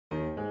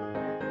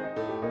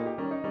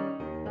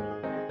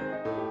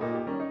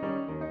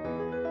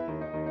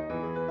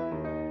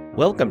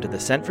Welcome to the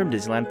Sent from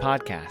Disneyland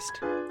podcast.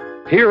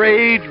 Here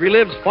age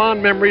relives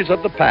fond memories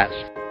of the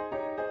past.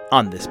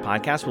 On this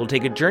podcast, we'll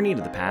take a journey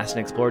into the past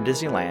and explore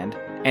Disneyland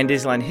and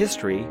Disneyland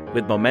history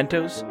with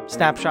mementos,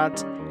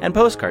 snapshots, and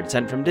postcards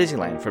sent from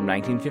Disneyland from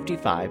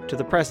 1955 to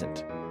the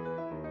present.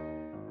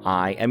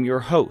 I am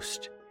your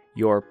host,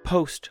 your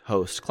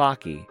post-host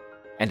Clocky,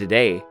 and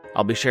today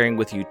I'll be sharing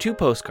with you 2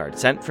 postcards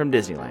sent from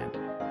Disneyland.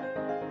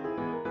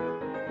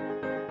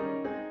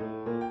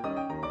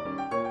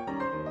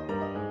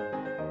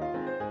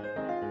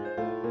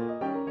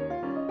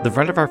 The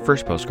front of our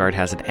first postcard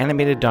has an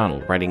animated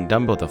Donald riding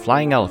Dumbo the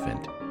Flying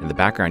Elephant. In the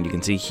background, you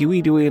can see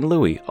Huey, Dewey, and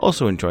Louie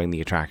also enjoying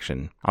the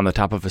attraction. On the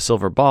top of a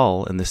silver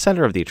ball in the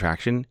center of the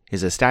attraction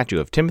is a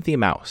statue of Timothy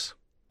Mouse.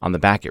 On the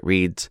back it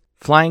reads,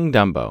 Flying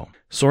Dumbo.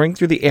 Soaring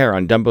through the air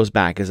on Dumbo's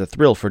back is a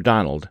thrill for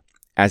Donald,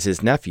 as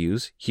his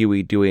nephews,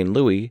 Huey, Dewey, and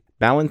Louie,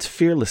 balance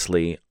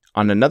fearlessly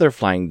on another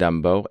flying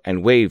Dumbo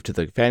and wave to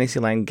the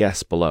Fantasyland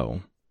guests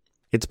below.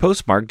 It's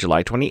postmarked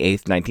July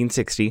 28,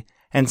 1960,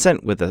 and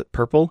sent with a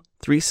purple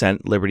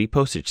 3-cent Liberty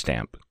postage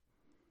stamp.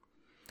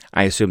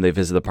 I assume they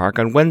visited the park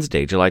on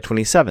Wednesday, July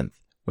 27th,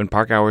 when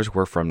park hours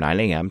were from 9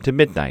 a.m. to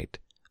midnight.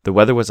 The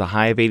weather was a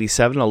high of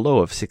 87 and a low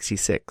of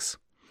 66.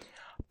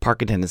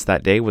 Park attendance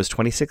that day was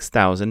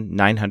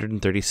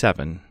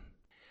 26,937.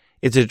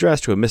 It's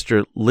addressed to a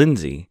Mr.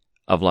 Lindsay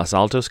of Los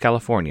Altos,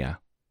 California.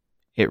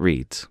 It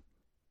reads,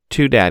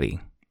 To Daddy.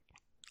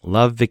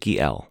 Love, Vicky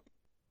L.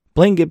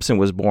 Blaine Gibson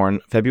was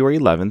born February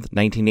 11,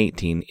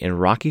 1918, in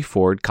Rocky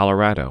Ford,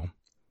 Colorado.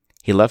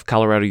 He left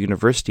Colorado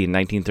University in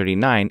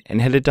 1939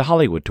 and headed to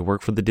Hollywood to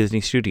work for the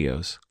Disney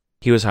Studios.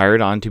 He was hired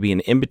on to be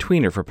an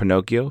in-betweener for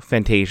Pinocchio,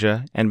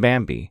 Fantasia, and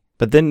Bambi,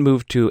 but then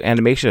moved to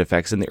animation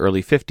effects in the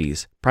early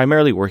 50s,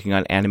 primarily working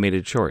on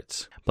animated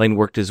shorts. Blaine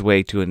worked his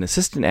way to an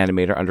assistant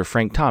animator under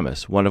Frank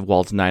Thomas, one of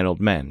Walt's 9 old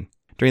men.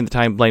 During the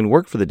time Blaine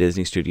worked for the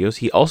Disney Studios,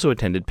 he also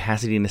attended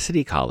Pasadena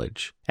City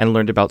College and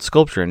learned about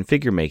sculpture and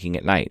figure making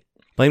at night.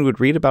 Blaine would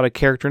read about a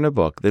character in a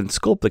book, then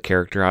sculpt the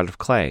character out of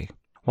clay.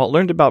 Walt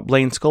learned about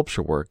Blaine's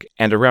sculpture work,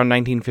 and around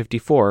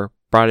 1954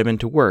 brought him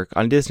into work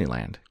on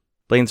Disneyland.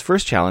 Blaine's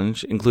first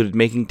challenge included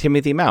making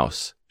Timothy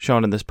Mouse,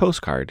 shown on this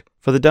postcard,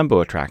 for the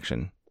Dumbo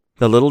attraction,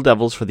 the Little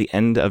Devils for the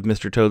end of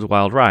Mr. Toad's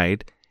Wild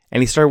Ride,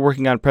 and he started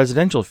working on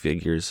presidential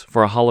figures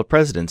for a Hall of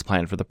Presidents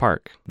planned for the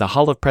park. The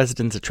Hall of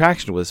Presidents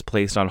attraction was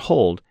placed on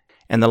hold,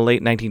 and in the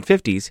late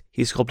 1950s,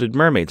 he sculpted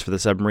mermaids for the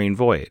submarine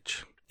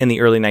voyage. In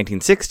the early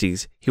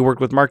 1960s, he worked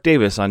with Mark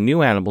Davis on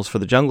new animals for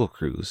the Jungle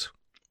Cruise.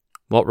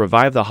 Walt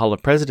revived the Hall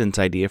of Presidents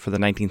idea for the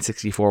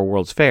 1964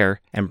 World's Fair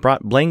and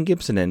brought Blaine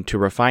Gibson in to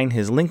refine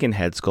his Lincoln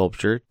head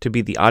sculpture to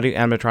be the audio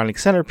animatronic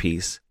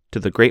centerpiece to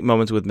the Great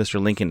Moments with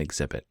Mr. Lincoln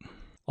exhibit.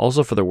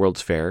 Also for the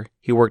World's Fair,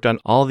 he worked on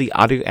all the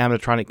audio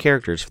animatronic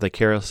characters for the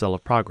Carousel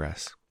of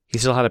Progress. He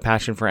still had a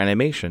passion for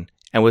animation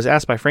and was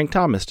asked by Frank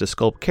Thomas to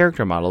sculpt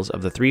character models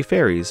of the 3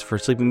 fairies for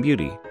Sleeping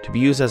Beauty to be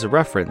used as a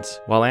reference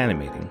while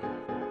animating.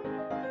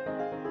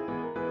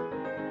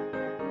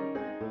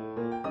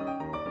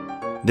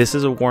 This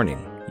is a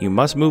warning. You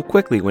must move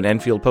quickly when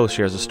Enfield Post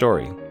shares a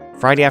story.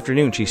 Friday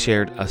afternoon, she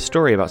shared a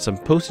story about some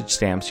postage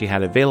stamps she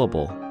had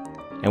available,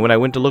 and when I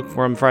went to look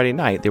for them Friday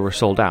night, they were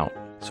sold out.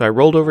 So I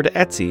rolled over to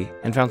Etsy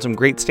and found some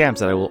great stamps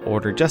that I will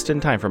order just in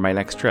time for my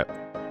next trip.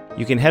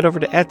 You can head over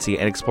to Etsy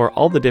and explore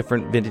all the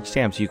different vintage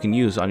stamps you can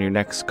use on your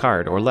next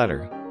card or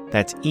letter.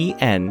 That's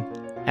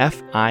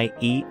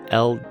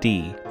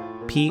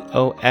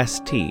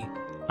ENFIELDPOST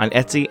on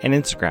Etsy and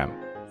Instagram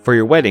for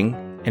your wedding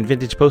and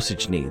vintage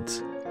postage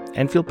needs.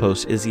 Enfield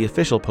Post is the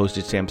official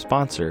postage stamp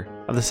sponsor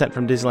of the Sent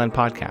from Disneyland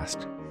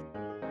podcast.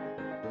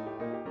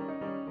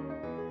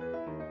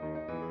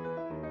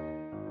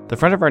 The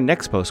front of our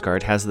next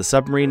postcard has the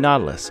submarine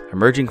Nautilus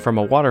emerging from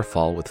a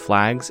waterfall with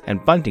flags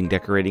and bunting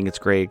decorating its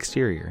gray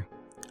exterior.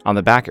 On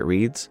the back it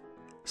reads,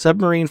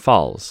 Submarine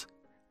Falls.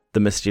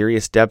 The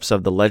mysterious depths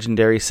of the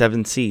legendary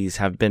 7 seas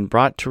have been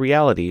brought to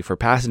reality for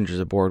passengers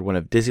aboard one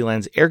of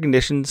Disneyland's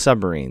air-conditioned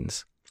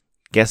submarines.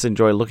 Guests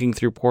enjoy looking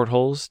through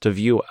portholes to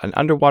view an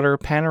underwater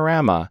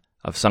panorama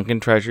of sunken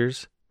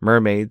treasures,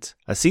 mermaids,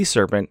 a sea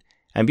serpent,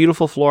 and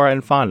beautiful flora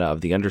and fauna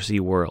of the undersea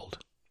world.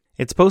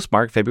 It's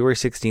postmarked February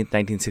 16,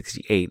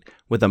 1968,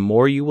 with a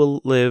More You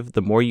Will Live,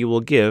 the More You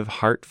Will Give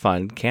Heart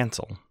Fund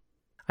cancel.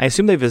 I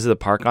assume they visited the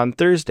park on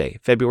Thursday,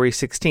 February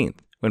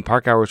 16th, when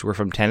park hours were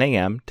from 10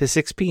 a.m. to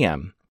 6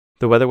 p.m.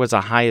 The weather was a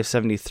high of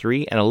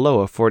 73 and a low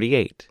of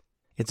 48.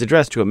 It's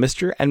addressed to a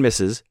Mr. and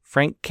Mrs.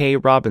 Frank K.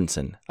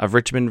 Robinson of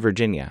Richmond,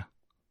 Virginia.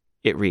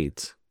 It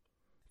reads,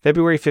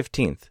 February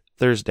 15th,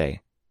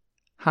 Thursday.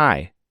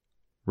 Hi.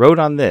 Wrote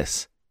on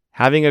this.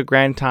 Having a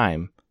grand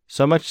time.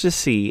 So much to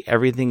see.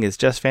 Everything is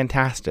just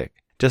fantastic.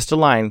 Just a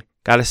line.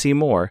 Gotta see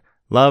more.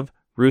 Love,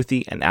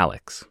 Ruthie and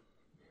Alex.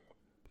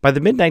 By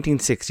the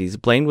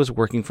mid-1960s, Blaine was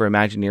working for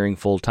Imagineering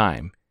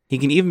full-time. He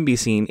can even be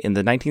seen in the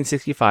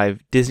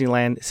 1965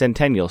 Disneyland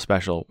Centennial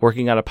special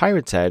working on a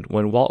pirate's head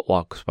when Walt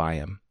walks by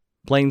him.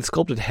 Blaine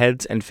sculpted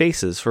heads and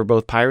faces for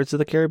both Pirates of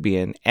the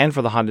Caribbean and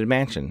for the Haunted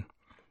Mansion.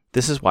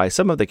 This is why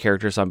some of the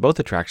characters on both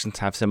attractions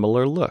have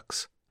similar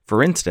looks.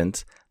 For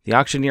instance, The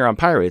auctioneer on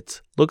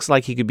Pirates looks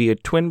like he could be a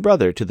twin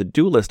brother to the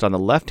duelist on the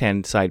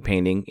left-hand side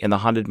painting in the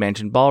Haunted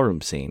Mansion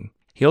ballroom scene.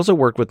 He also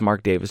worked with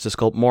Mark Davis to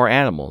sculpt more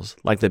animals,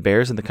 like the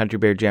bears in the Country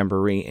Bear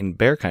Jamboree in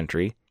Bear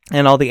Country,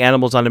 and all the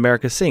animals on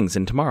America Sings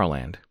in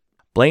Tomorrowland.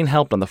 Blaine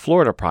helped on the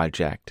Florida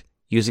project,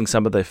 using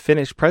some of the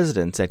finished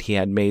presidents that he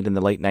had made in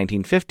the late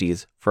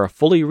 1950s for a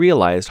fully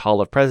realized Hall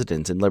of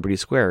Presidents in Liberty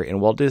Square in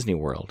Walt Disney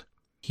World.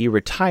 He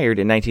retired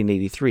in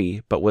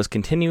 1983, but was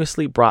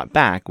continuously brought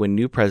back when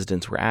new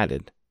presidents were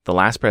added. The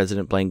last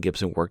president Blaine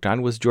Gibson worked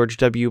on was George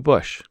W.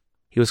 Bush.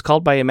 He was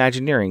called by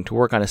Imagineering to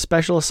work on a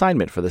special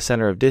assignment for the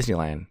center of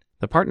Disneyland.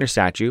 The partner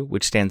statue,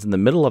 which stands in the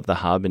middle of the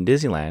hub in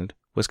Disneyland,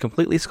 was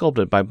completely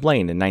sculpted by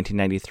Blaine in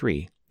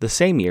 1993, the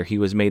same year he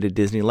was made a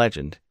Disney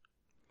legend.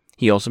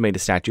 He also made a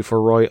statue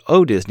for Roy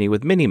O. Disney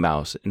with Minnie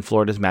Mouse in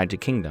Florida's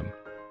Magic Kingdom.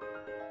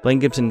 Blaine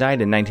Gibson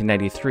died in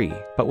 1993,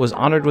 but was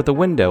honored with a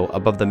window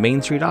above the Main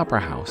Street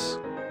Opera House.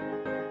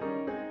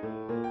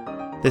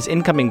 This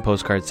incoming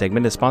postcard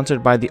segment is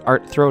sponsored by the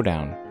Art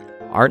Throwdown.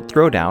 Art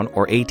Throwdown,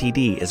 or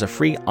ATD, is a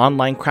free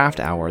online craft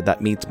hour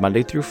that meets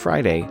Monday through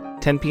Friday,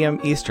 10 p.m.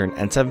 Eastern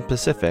and 7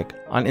 Pacific,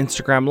 on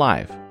Instagram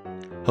Live.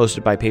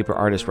 Hosted by paper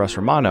artist Russ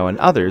Romano and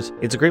others,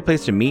 it's a great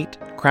place to meet,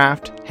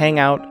 craft, hang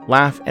out,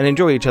 laugh, and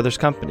enjoy each other's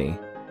company.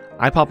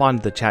 I pop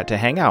onto the chat to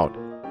hang out,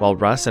 while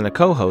Russ and a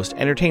co-host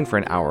entertain for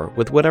an hour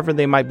with whatever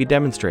they might be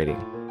demonstrating.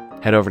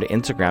 Head over to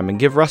Instagram and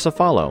give Russ a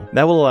follow.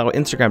 That will allow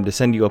Instagram to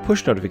send you a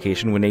push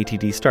notification when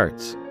ATD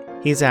starts.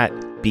 He's at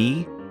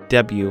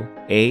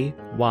BWAY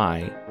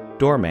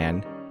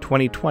Doorman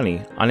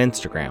 2020 on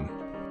Instagram.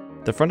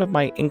 The front of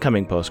my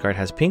incoming postcard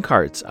has pink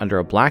hearts under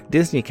a black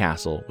Disney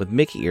castle with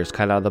Mickey ears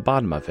cut out of the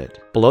bottom of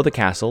it. Below the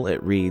castle,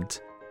 it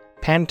reads,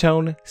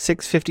 Pantone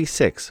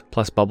 656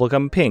 plus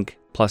bubblegum pink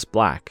plus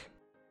black.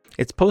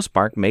 It's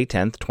postmarked May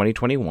 10th,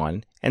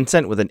 2021, and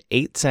sent with an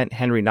 8-cent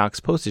Henry Knox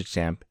postage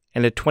stamp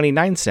and a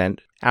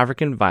 29-cent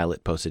African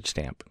Violet postage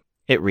stamp.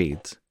 It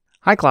reads,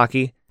 Hi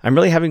Clocky, I'm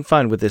really having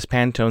fun with this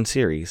Pantone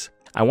series.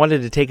 I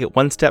wanted to take it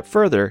one step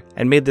further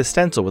and made this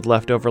stencil with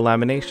leftover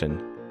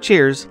lamination.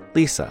 Cheers,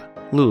 Lisa,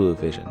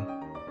 LuluVision.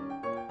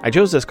 I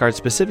chose this card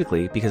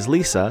specifically because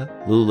Lisa,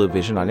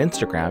 LuluVision on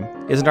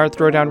Instagram, is an Art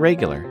Throwdown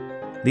regular.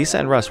 Lisa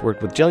and Russ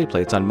worked with jelly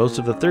plates on most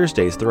of the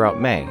Thursdays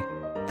throughout May.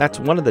 That's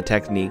one of the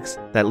techniques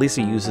that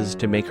Lisa uses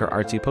to make her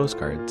artsy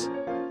postcards.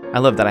 I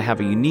love that I have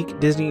a unique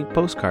Disney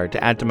postcard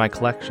to add to my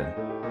collection.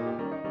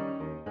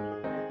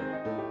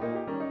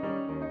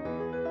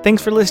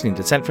 Thanks for listening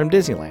to Sent from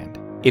Disneyland.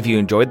 If you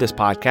enjoyed this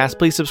podcast,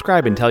 please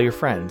subscribe and tell your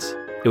friends.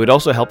 It would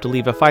also help to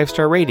leave a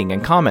 5-star rating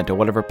and comment on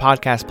whatever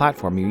podcast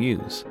platform you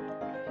use.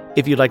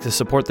 If you'd like to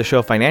support the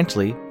show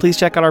financially, please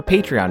check out our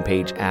Patreon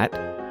page at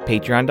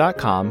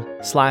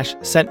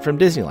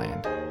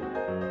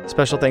patreon.com/sentfromdisneyland.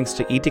 Special thanks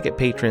to e-ticket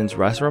patrons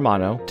Russ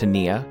Romano,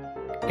 Tania,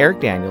 Eric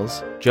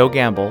Daniels, Joe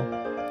Gamble,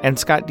 and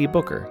Scott D.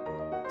 Booker.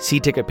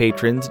 C-ticket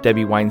patrons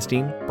Debbie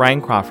Weinstein,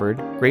 Brian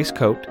Crawford, Grace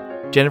Coate,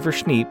 Jennifer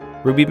Schneep,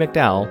 Ruby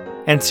McDowell,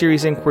 and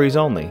Series Inquiries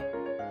Only.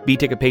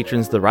 B-ticket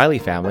patrons the Riley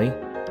family,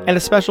 and a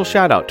special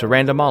shout-out to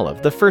Random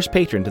Olive, the first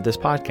patron to this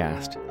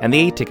podcast, and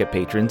the A-ticket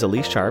patrons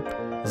Elise Sharp,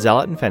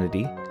 Zealot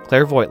Infinity,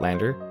 Claire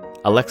Voigtlander,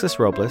 Alexis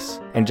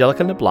Robles,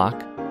 Angelica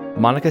Nablock,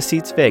 Monica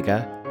Seitz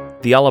Vega,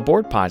 the All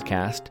Aboard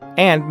podcast,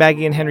 and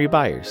Maggie and Henry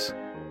Byers.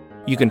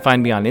 You can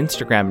find me on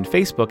Instagram and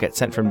Facebook at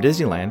Sent From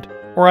Disneyland,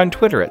 or on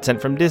Twitter at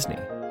Sent From Disney.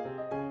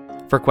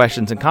 For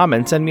questions and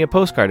comments, send me a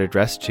postcard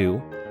addressed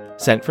to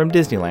Sent From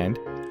Disneyland,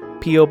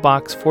 P.O.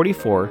 Box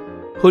 44,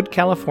 Hood,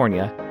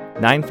 California,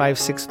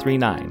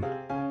 95639.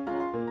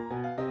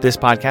 This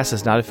podcast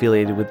is not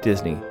affiliated with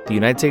Disney, the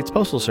United States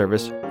Postal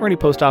Service, or any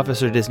post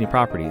office or Disney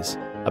properties.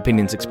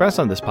 Opinions expressed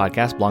on this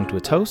podcast belong to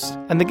its hosts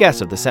and the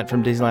guests of the Sent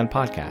From Disneyland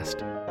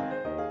podcast.